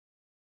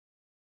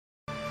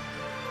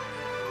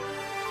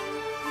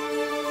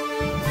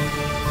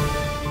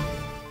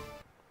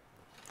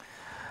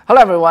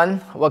Hello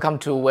everyone, welcome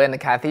to Wei and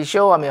Kathy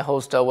Show. I'm your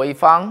host Wei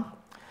Fang.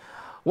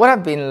 What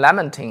I've been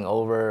lamenting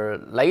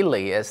over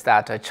lately is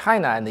that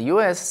China and the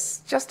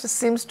US just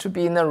seems to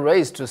be in a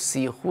race to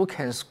see who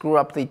can screw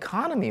up the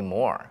economy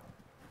more.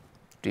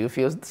 Do you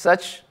feel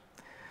such?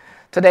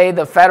 Today,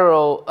 the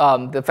Federal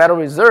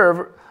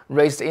Reserve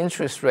raised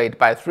interest rate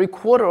by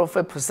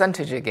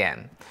 0.75%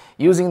 again,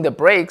 using the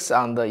brakes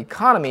on the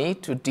economy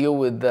to deal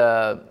with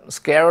the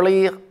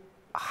scarily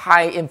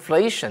high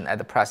inflation at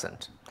the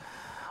present.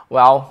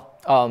 Well,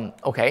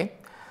 okay.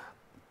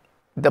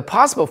 The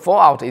possible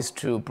fallout is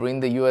to bring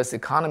the U.S.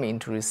 economy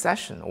into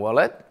recession, will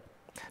it?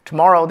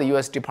 Tomorrow, the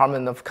U.S.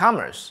 Department of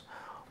Commerce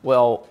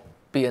will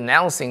be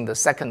announcing the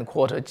second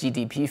quarter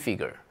GDP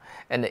figure.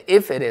 And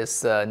if it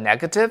is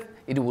negative,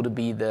 it would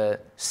be the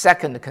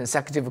second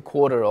consecutive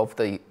quarter of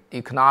the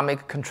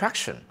economic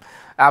contraction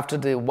after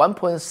the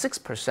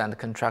 1.6%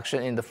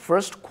 contraction in the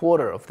first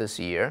quarter of this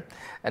year.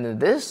 And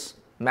this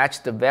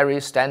matched the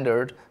very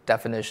standard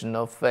definition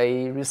of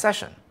a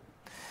recession.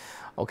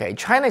 Okay,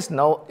 China is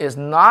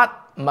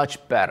not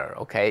much better,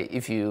 okay,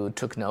 if you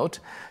took note.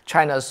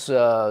 China's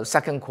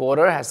second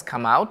quarter has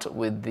come out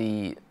with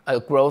the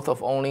growth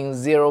of only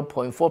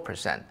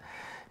 0.4%.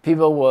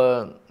 People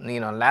were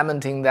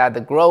lamenting that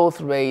the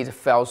growth rate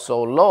fell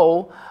so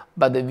low,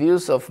 but the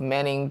views of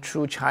many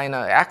true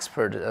China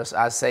experts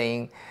are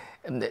saying,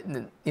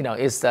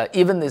 is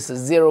even this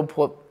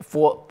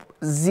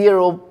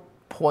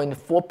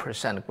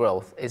 0.4%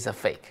 growth is a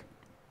fake.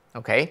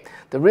 Okay,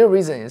 the real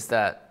reason is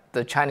that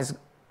the Chinese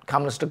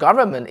Communist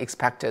government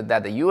expected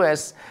that the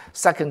U.S.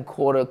 second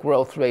quarter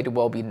growth rate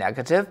will be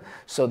negative,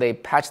 so they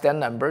patched their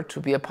number to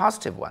be a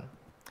positive one,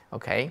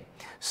 okay,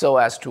 so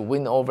as to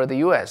win over the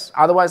U.S.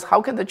 Otherwise,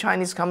 how can the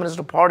Chinese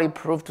Communist Party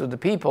prove to the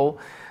people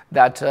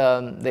that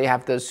they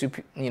have the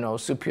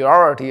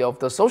superiority of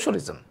the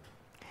socialism?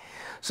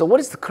 So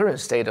what is the current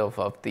state of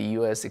the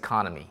U.S.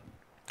 economy?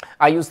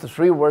 I use the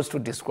three words to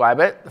describe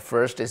it. The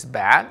first is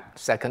bad,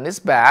 second is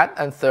bad,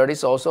 and third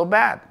is also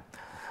bad.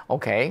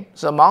 Okay,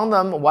 so among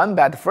them,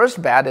 the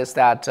first bad is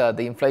that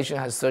the inflation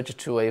has surged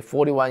to a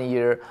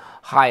 41-year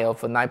high of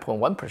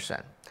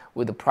 9.1%,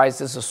 with the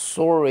prices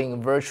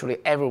soaring virtually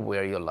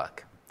everywhere you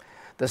look.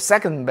 The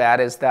second bad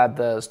is that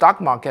the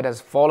stock market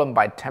has fallen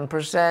by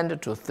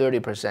 10% to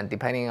 30%,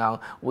 depending on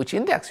which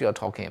index you're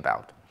talking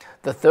about.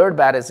 The third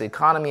bad is the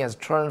economy has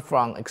turned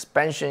from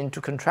expansion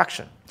to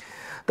contraction.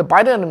 The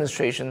Biden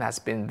administration has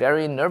been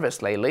very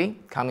nervous lately,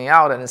 coming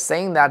out and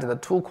saying that the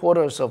 2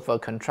 quarters of a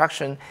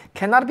contraction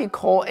cannot be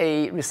called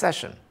a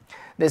recession.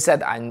 They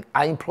said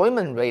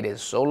unemployment rate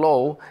is so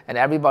low and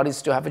everybody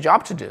still have a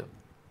job to do.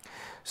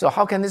 So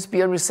how can this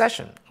be a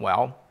recession?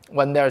 Well,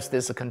 when there's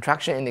this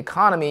contraction in the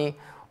economy,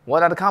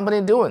 what are the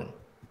companies doing?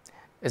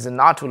 Is it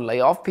not to lay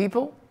off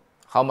people?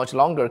 How much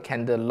longer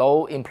can the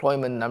low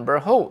employment number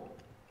hold?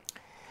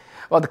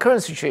 Well, the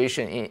current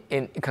situation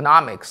in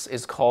economics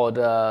is called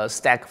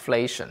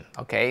stagflation.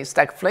 Okay,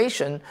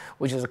 stagflation,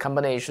 which is a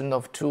combination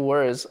of two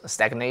words,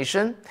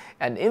 stagnation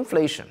and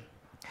inflation.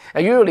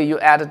 And usually, you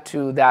add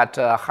to that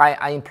high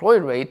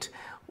unemployment rate,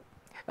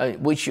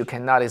 which you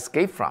cannot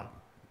escape from.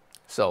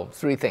 So,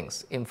 three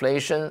things: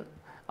 inflation,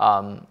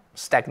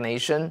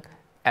 stagnation,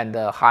 and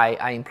high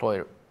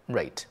unemployment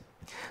rate.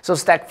 So,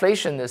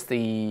 stagflation is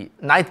the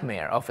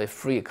nightmare of a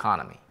free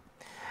economy.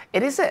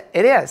 It is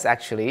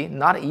actually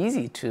not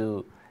easy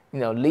to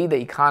lead the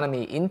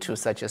economy into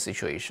such a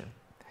situation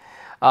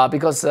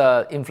because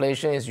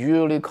inflation is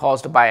usually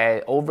caused by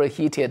an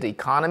overheated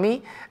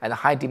economy and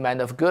high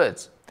demand of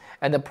goods,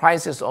 and the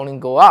prices only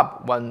go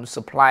up when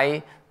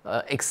supply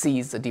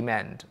exceeds the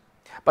demand.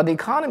 But the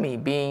economy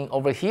being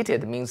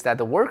overheated means that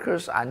the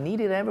workers are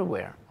needed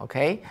everywhere,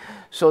 okay?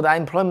 So the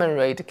unemployment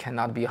rate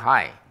cannot be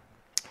high.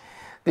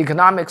 The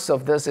economics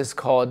of this is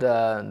called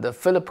the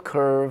Philip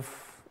curve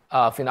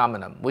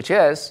phenomenon, which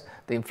is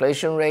the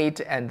inflation rate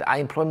and the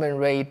unemployment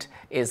rate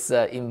is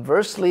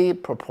inversely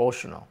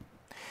proportional.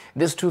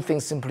 These two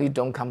things simply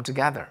don't come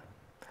together.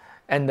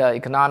 And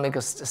economic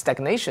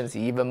stagnation is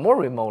even more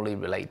remotely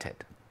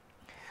related.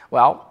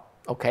 Well,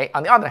 okay,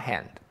 on the other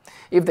hand,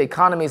 if the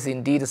economy is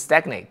indeed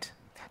stagnant,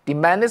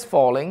 demand is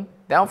falling,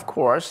 then of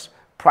course,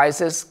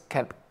 prices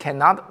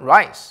cannot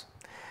rise.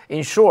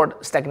 In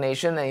short,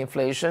 stagnation and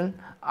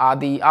inflation are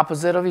the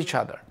opposite of each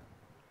other.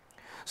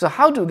 So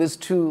how do these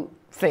two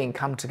thing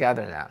come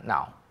together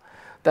now?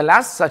 The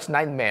last such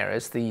nightmare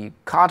is the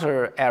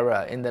Carter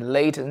era in the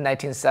late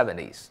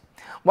 1970s.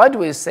 Why do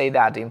we say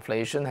that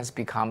inflation has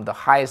become the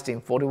highest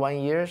in 41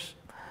 years?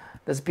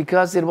 That's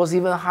because it was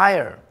even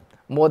higher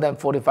more than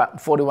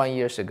 41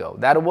 years ago.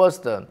 That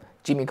was the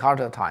Jimmy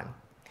Carter time.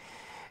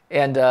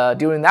 And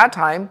during that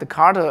time, the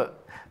Carter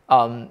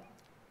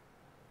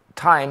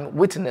time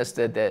witnessed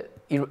the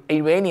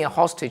Iranian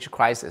hostage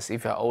crisis,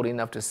 if you're old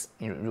enough to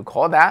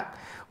recall that,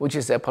 which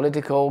is a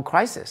political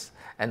crisis,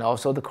 and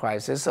also the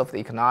crisis of the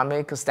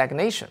economic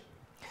stagnation.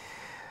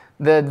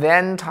 The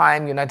then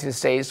time United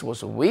States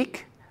was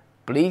weak,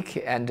 bleak,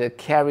 and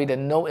carried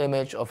no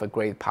image of a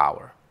great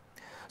power.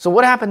 So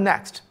what happened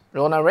next?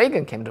 Ronald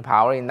Reagan came to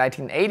power in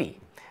 1980,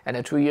 And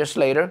then 2 years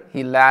later,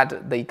 he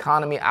led the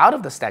economy out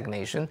of the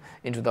stagnation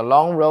into the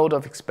long road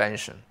of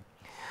expansion.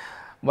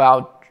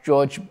 While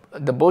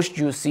the Bush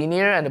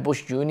Sr. and the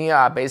Bush Jr.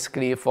 are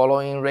basically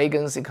following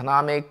Reagan's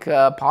economic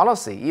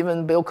policy,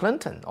 even Bill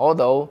Clinton,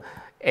 although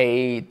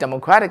a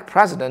Democratic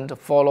president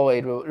followed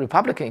a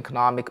Republican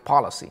economic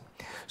policy.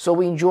 So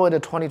we enjoyed a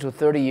 20 to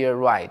 30-year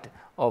ride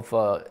of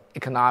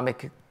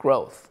economic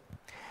growth.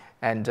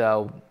 And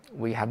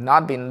we have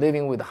not been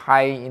living with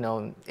high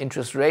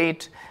interest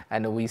rate,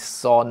 and we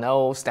saw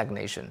no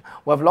stagnation.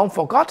 We have long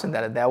forgotten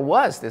that there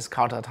was this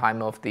Carter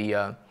time of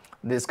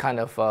this kind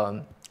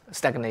of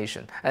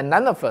stagnation. And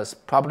none of us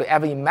probably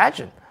ever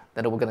imagined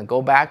that we're going to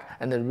go back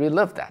and then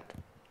relive that.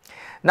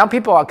 Now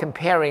people are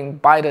comparing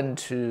Biden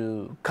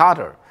to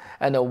Carter.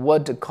 And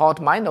what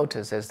caught my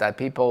notice is that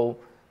people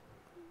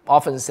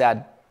often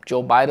said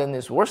Joe Biden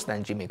is worse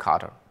than Jimmy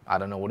Carter. I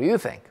don't know, what do you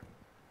think?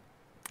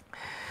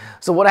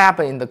 So what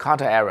happened in the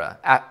Carter era,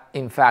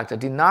 in fact,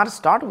 did not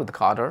start with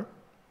Carter,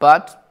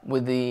 but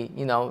with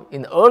in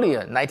the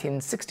earlier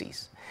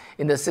 1960s.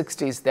 In the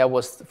 60s, there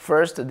was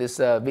first this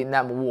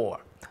Vietnam War.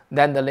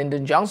 Then the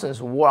Lyndon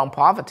Johnson's War on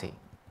Poverty,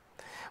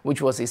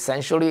 which was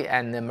essentially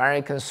an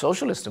American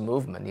socialist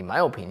movement, in my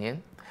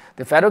opinion.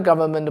 The federal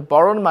government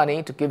borrowed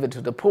money to give it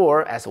to the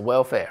poor as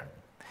welfare.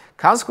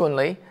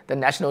 Consequently, the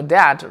national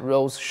debt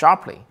rose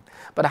sharply.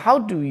 But how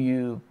do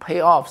you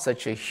pay off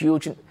such a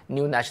huge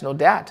new national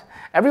debt?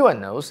 Everyone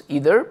knows,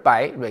 either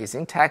by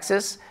raising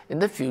taxes in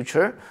the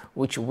future,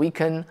 which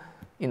weaken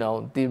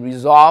the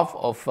resolve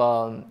of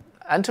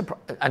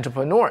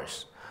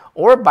entrepreneurs,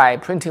 or by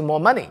printing more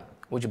money,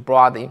 which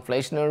brought the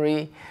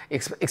inflationary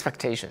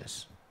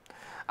expectations.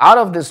 Out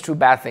of these two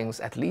bad things,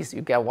 at least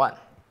you get one.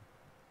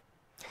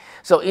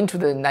 So into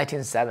the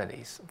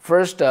 1970s,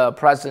 first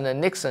President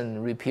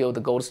Nixon repealed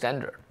the gold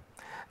standard.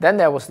 Then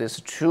there was this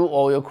true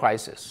oil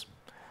crisis.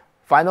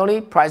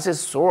 Finally, prices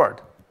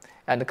soared,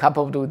 and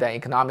coupled with an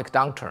economic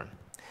downturn,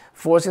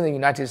 forcing the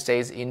United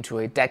States into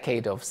a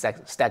decade of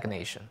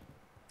stagnation.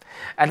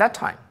 At that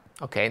time,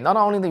 not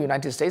only the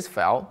United States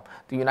fell,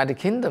 the United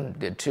Kingdom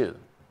did too.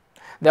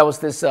 There was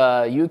this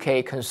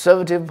UK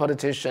conservative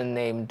politician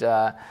named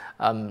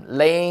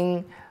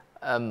Lane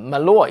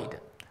Malloyd,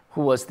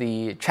 who was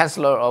the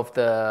Chancellor of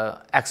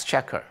the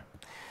Exchequer.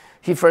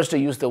 He first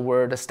used the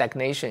word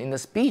stagnation in a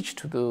speech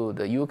to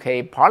the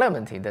UK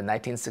Parliament in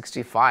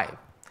 1965.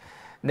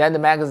 Then the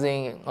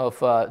magazine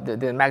of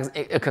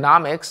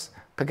Economics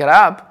picked it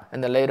up,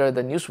 and then later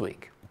the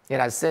Newsweek. It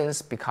has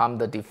since become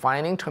the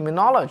defining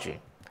terminology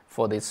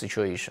for this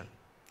situation.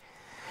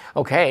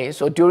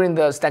 So during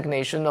the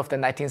stagnation of the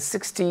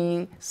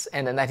 1960s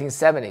and the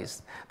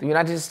 1970s, the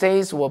United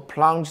States were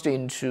plunged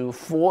into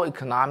 4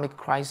 economic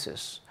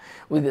crises,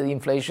 with the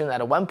inflation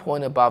at one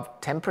point above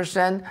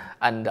 10%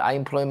 and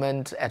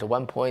unemployment at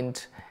one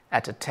point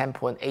at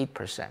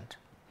 10.8%.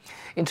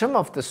 In terms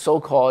of the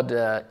so-called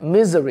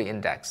misery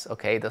index,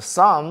 the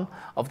sum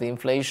of the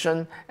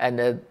inflation and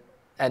the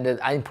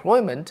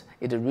unemployment,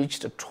 it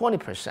reached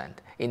 20%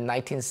 in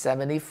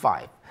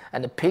 1975.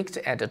 And peaked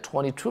at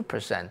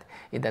 22%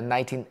 in the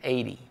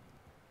 1980s.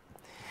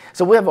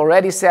 So we have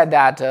already said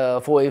that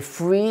for a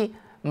free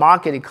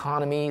market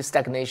economy,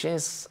 stagnation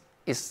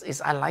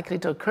is unlikely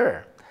to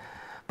occur.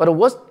 But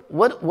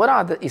what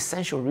are the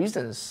essential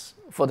reasons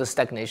for the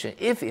stagnation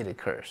if it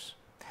occurs?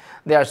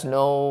 There's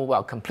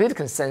no complete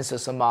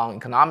consensus among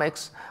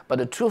economics, but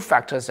the 2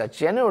 factors are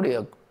generally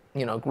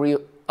agree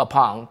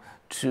upon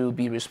to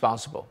be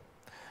responsible.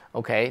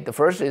 The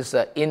first is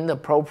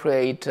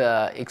inappropriate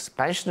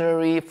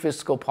expansionary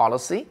fiscal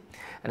policy,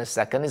 and the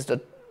second is the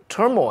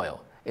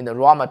turmoil in the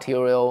raw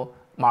material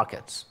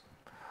markets.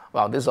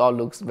 Well, this all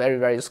looks very,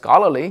 very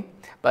scholarly,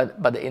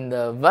 but in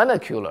the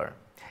vernacular,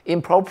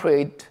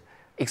 inappropriate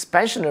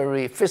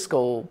expansionary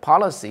fiscal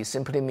policy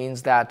simply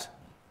means that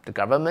the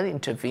government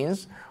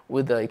intervenes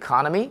with the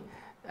economy,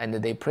 and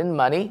they print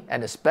money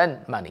and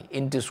spend money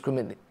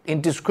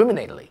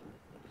indiscriminately.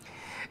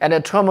 And the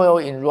turmoil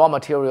in raw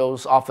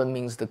materials often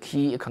means the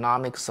key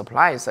economic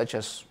supplies, such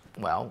as,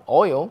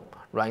 oil,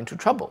 run into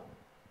trouble.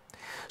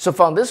 So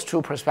from these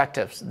 2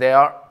 perspectives,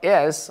 there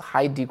is a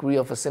high degree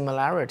of a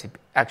similarity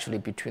actually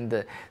between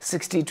the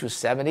 60 to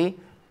 70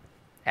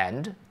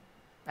 and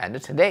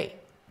today.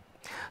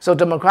 So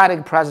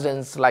Democratic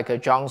presidents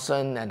like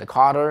Johnson and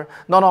Carter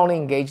not only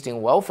engaged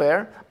in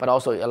welfare, but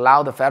also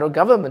allowed the federal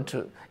government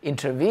to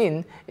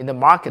intervene in the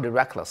market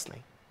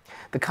recklessly.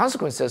 The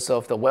consequences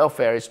of the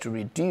welfare is to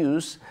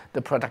reduce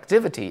the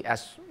productivity,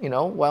 as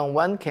when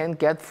one can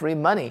get free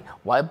money,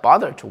 why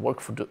bother to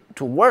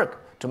work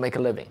to make a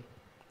living?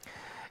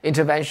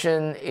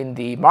 Intervention in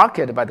the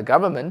market by the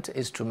government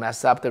is to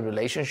mess up the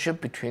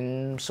relationship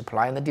between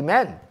supply and the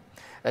demand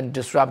and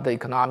disrupt the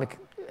economic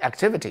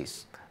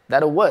activities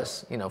that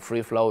was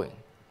free flowing.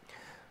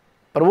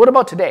 But what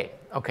about today?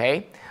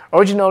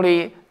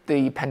 Originally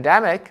the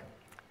pandemic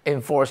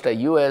enforced a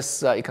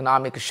US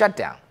economic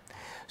shutdown.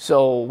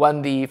 So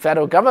when the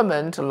federal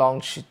government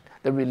launched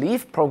the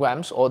relief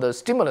programs or the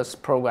stimulus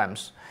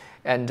programs,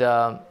 and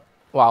to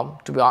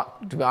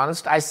be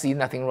honest, I see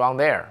nothing wrong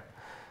there.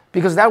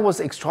 because that was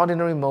an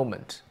extraordinary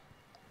moment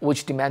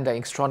which demanded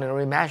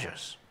extraordinary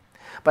measures.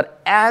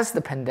 But as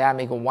the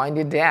pandemic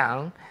winded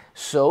down,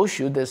 so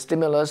should the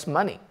stimulus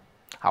money.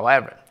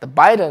 However, the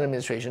Biden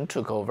administration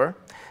took over.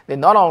 They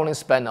not only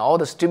spent all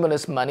the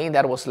stimulus money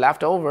that was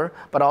left over,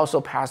 but also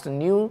passed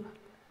new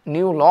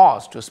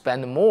laws to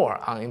spend more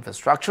on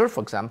infrastructure,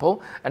 for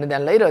example, and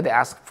then later they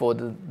asked for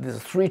this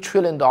 $3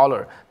 trillion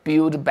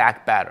Build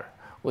Back Better,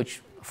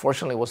 which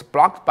fortunately was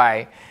blocked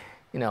by,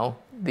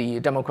 the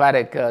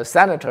Democratic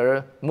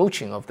Senator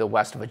Muchin of the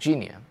West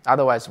Virginia.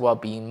 Otherwise, will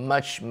be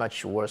much,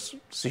 much worse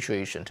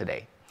situation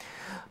today.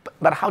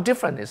 But how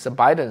different is the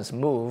Biden's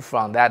move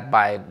from that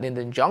by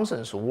Lyndon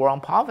Johnson's war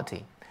on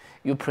poverty?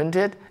 You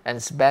printed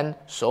and spend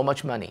so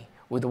much money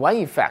with one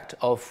effect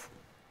of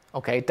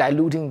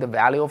diluting the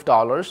value of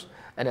dollars,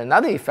 and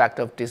another effect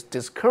of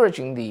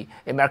discouraging the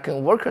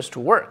American workers to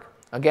work.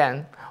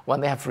 Again,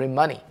 when they have free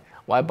money,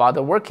 why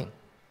bother working?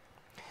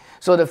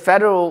 So the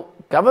federal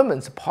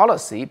government's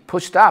policy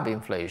pushed up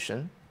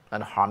inflation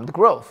and harmed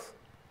growth.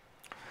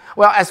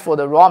 Well, as for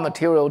the raw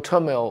material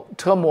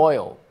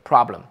turmoil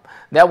problem,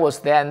 there was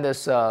then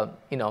this, at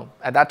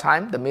that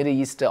time, the Middle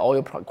East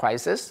oil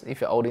crisis,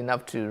 if you're old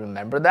enough to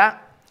remember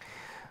that.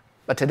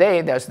 But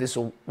today, there's this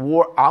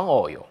war on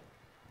oil.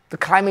 The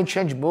climate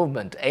change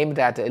movement aimed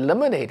at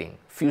eliminating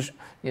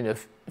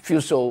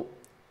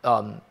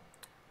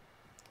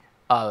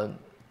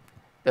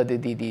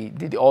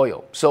the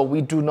oil. So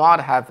we do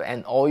not have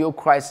an oil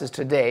crisis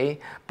today,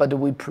 but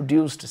we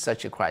produced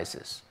such a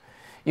crisis.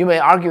 You may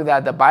argue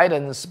that the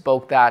Biden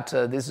spoke that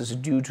this is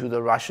due to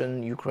the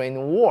Russian-Ukraine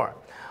war.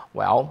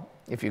 Well,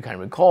 if you can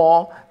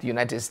recall, the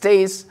United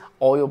States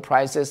oil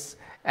prices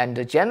and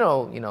the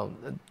general,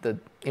 the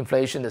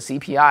inflation, the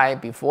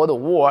CPI before the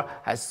war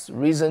has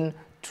risen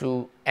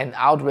to an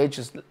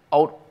outrageous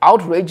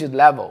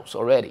levels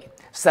already,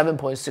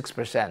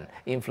 7.6%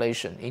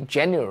 inflation in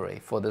January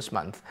for this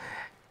month.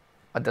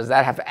 But does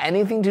that have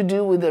anything to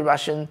do with the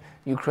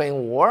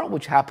Russian-Ukraine war,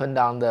 which happened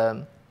on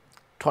the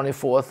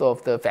 24th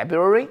of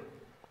February?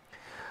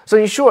 So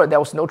in short, there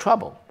was no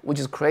trouble, which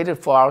is created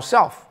for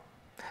ourselves.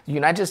 The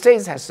United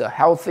States has a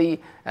healthy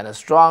and a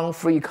strong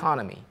free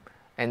economy,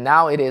 and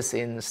now it is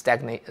in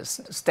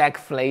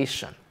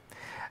stagflation.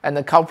 And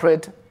the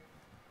culprit,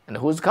 and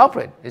who's the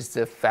culprit, is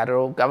the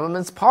federal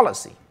government's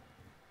policy.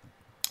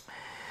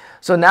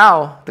 So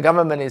now the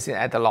government is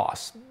at a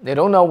loss. They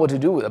don't know what to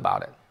do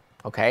about it.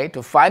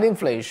 To fight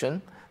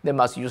inflation, they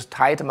must use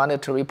tight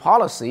monetary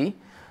policy,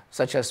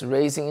 such as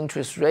raising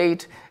interest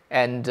rate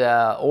and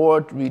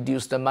or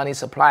reduce the money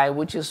supply,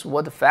 which is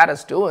what the Fed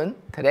is doing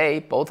today,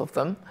 both of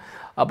them.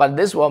 But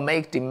this will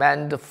make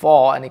demand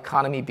fall and the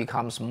economy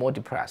becomes more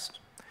depressed.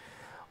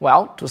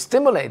 Well, to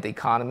stimulate the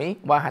economy,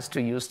 one has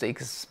to use the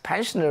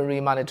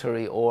expansionary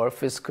monetary or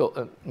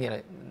fiscal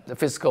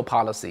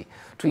policy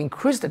to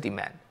increase the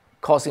demand,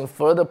 causing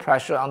further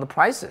pressure on the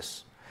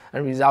prices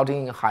and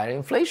resulting in higher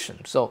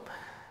inflation. So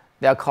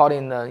they are caught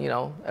in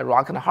a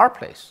rock and a hard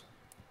place.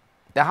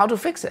 Then how to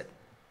fix it?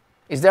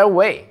 Is there a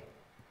way?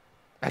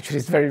 Actually,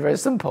 it's very, very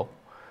simple.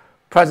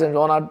 President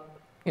Ronald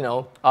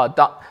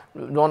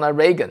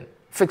Reagan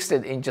fixed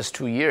it in just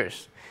 2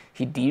 years.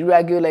 He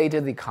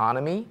deregulated the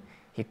economy,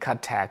 he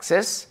cut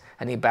taxes,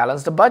 and he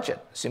balanced the budget.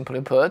 Simply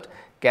put,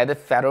 get the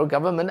federal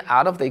government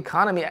out of the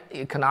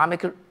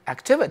economic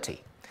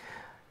activity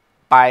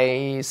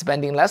by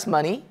spending less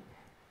money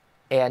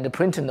and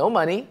printing no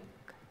money,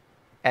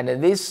 and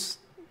this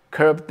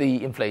curbed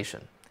the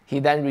inflation. He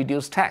then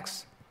reduced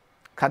tax,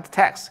 cut the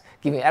tax,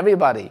 giving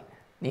everybody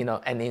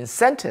an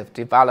incentive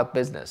to develop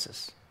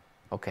businesses.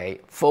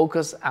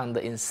 Focus on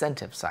the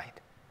incentive side.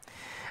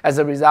 As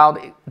a result,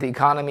 the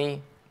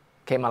economy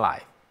came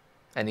alive.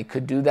 And it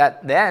could do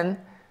that then,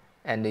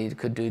 and it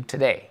could do it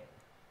today.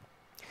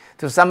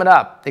 To sum it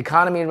up, the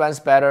economy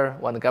runs better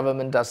when the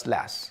government does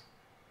less.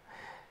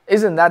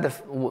 Isn't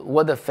that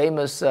what the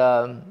famous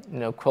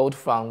quote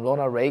from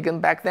Ronald Reagan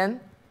back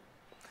then?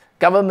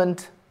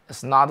 Government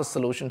is not the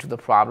solution to the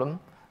problem.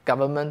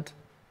 Government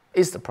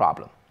is the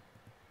problem.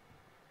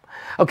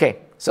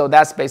 So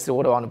that's basically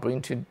what I want to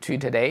bring to you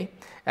today.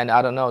 And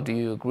I don't know, do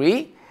you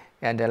agree?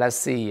 And let's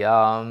see,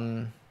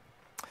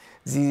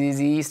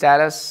 ZZZ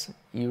status,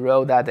 you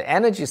wrote that the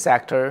energy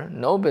sector,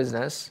 no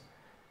business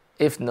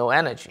if no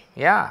energy.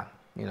 Yeah,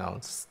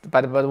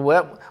 but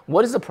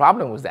what is the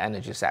problem with the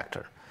energy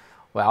sector?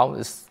 Well,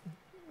 it's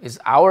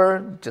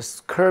our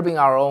just curbing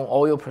our own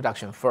oil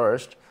production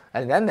first,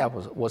 and then that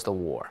was the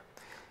war.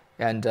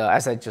 And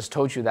as I just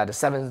told you, that is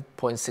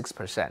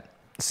 7.6%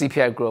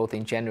 CPI growth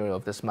in January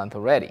of this month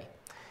already.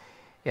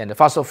 And the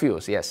fossil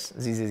fuels, yes,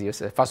 you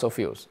said fossil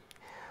fuels.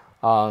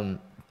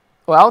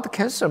 Well, the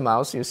cancer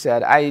mouse, you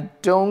said, I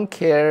don't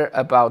care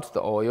about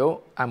the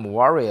oil. I'm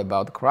worried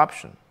about the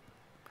corruption.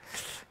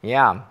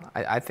 Yeah,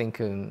 I think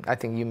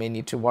you may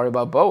need to worry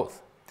about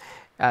both.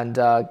 And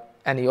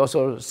he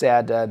also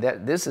said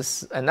that this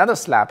is another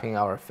slap in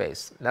our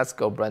face. Let's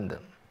go, Brendan.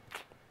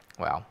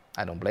 Well,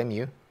 I don't blame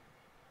you.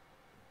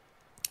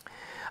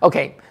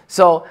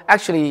 So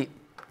actually,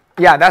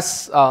 yeah,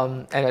 that's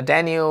and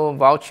Daniel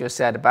Voucher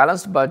said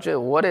balanced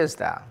budget. What is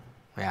that?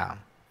 Yeah.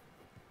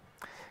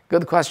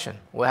 Good question.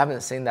 We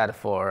haven't seen that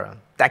for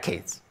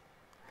decades.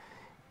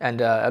 And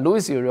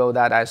Louis, you wrote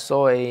that I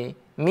saw a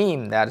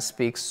meme that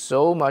speaks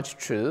so much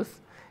truth.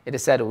 It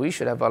said we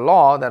should have a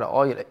law that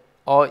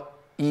all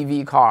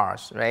EV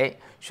cars, right,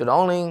 should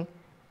only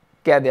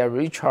get their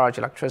recharge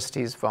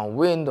electricities from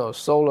wind or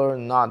solar,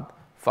 not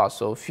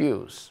fossil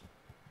fuels.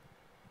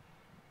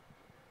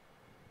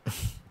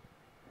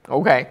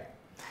 Okay.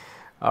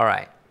 All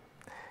right.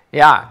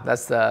 Yeah,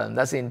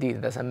 that's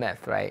indeed a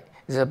myth, right?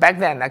 So back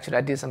then, actually,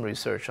 I did some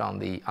research on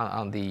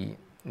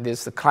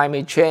this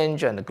climate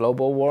change and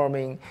global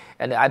warming,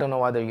 and I don't know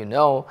whether you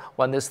know,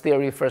 when this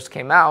theory first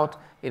came out,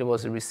 it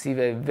was received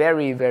a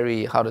very,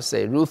 very, how to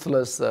say,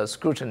 ruthless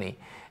scrutiny,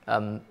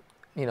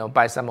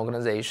 by some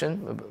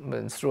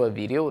organization through a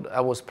video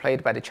that was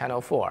played by the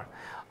Channel 4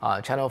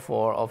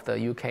 of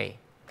the UK,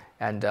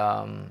 and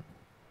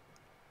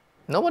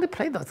nobody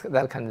played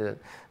that kind of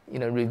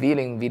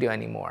revealing video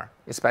anymore,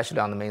 especially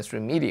on the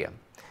mainstream media.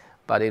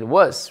 But it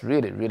was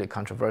really, really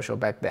controversial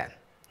back then.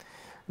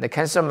 The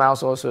Cancer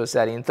Mouse also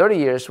said in 30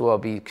 years we'll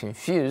be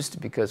confused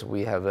because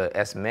we have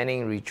as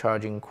many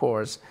recharging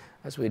cords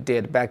as we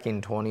did back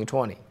in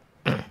 2020.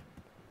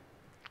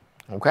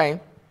 Okay.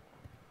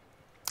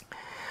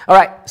 All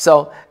right,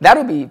 so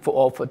that'll be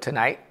all for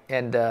tonight,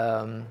 and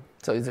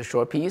so it's a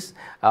short piece.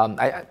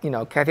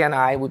 Kathy and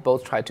I, we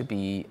both try to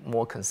be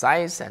more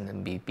concise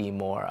and be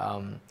more,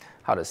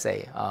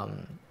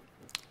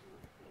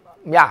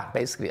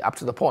 basically up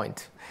to the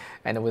point,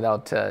 and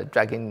without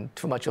dragging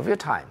too much of your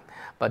time.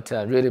 But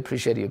really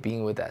appreciate you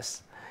being with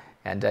us.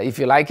 And if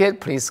you like it,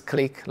 please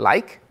click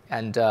like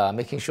and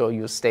making sure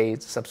you stay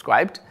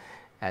subscribed.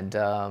 And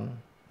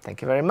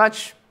thank you very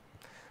much.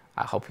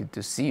 I hope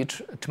to see you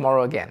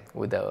tomorrow again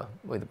with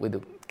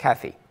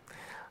Kathy.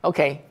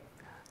 Okay,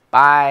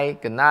 bye,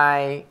 good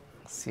night,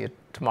 see you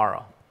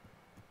tomorrow.